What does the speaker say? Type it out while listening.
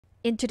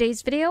In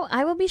today's video,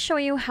 I will be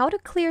showing you how to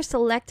clear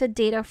selected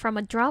data from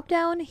a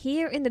dropdown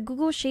here in the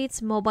Google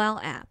Sheets mobile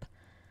app.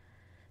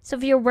 So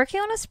if you're working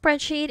on a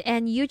spreadsheet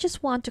and you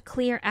just want to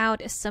clear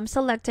out some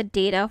selected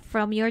data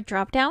from your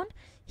dropdown,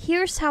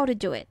 here's how to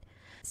do it.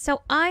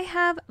 So I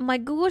have my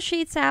Google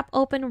Sheets app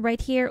open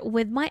right here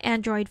with my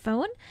Android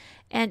phone.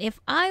 And if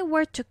I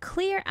were to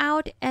clear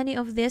out any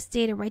of this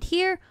data right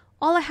here,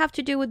 all I have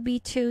to do would be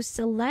to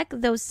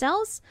select those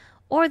cells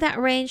or that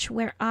range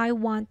where I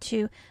want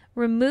to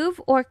remove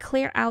or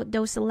clear out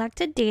those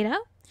selected data.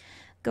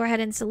 Go ahead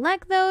and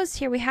select those.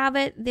 Here we have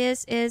it.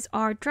 This is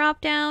our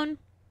dropdown.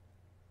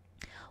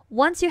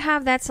 Once you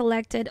have that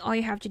selected, all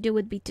you have to do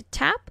would be to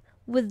tap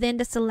within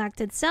the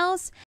selected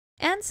cells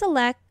and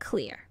select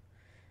clear.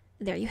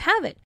 There you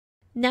have it.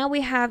 Now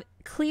we have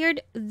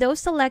cleared those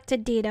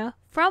selected data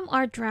from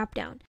our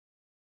dropdown.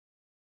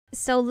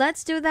 So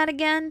let's do that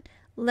again.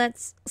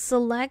 Let's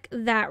select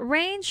that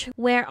range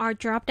where our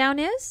dropdown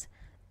is,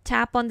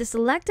 tap on the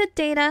selected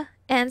data,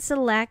 and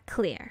select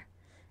clear.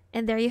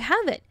 And there you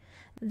have it.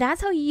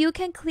 That's how you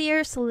can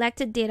clear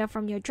selected data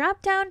from your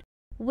dropdown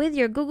with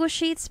your Google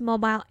Sheets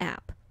mobile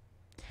app.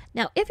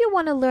 Now, if you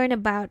want to learn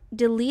about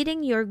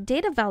deleting your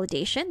data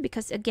validation,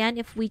 because again,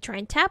 if we try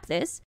and tap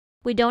this,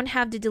 we don't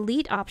have the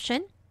delete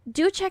option,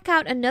 do check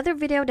out another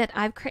video that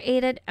I've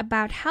created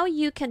about how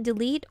you can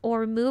delete or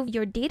remove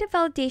your data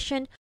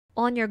validation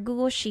on your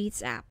Google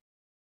Sheets app.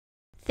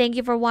 Thank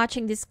you for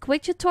watching this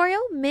quick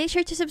tutorial. Make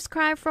sure to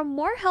subscribe for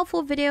more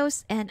helpful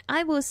videos, and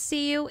I will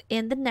see you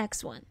in the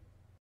next one.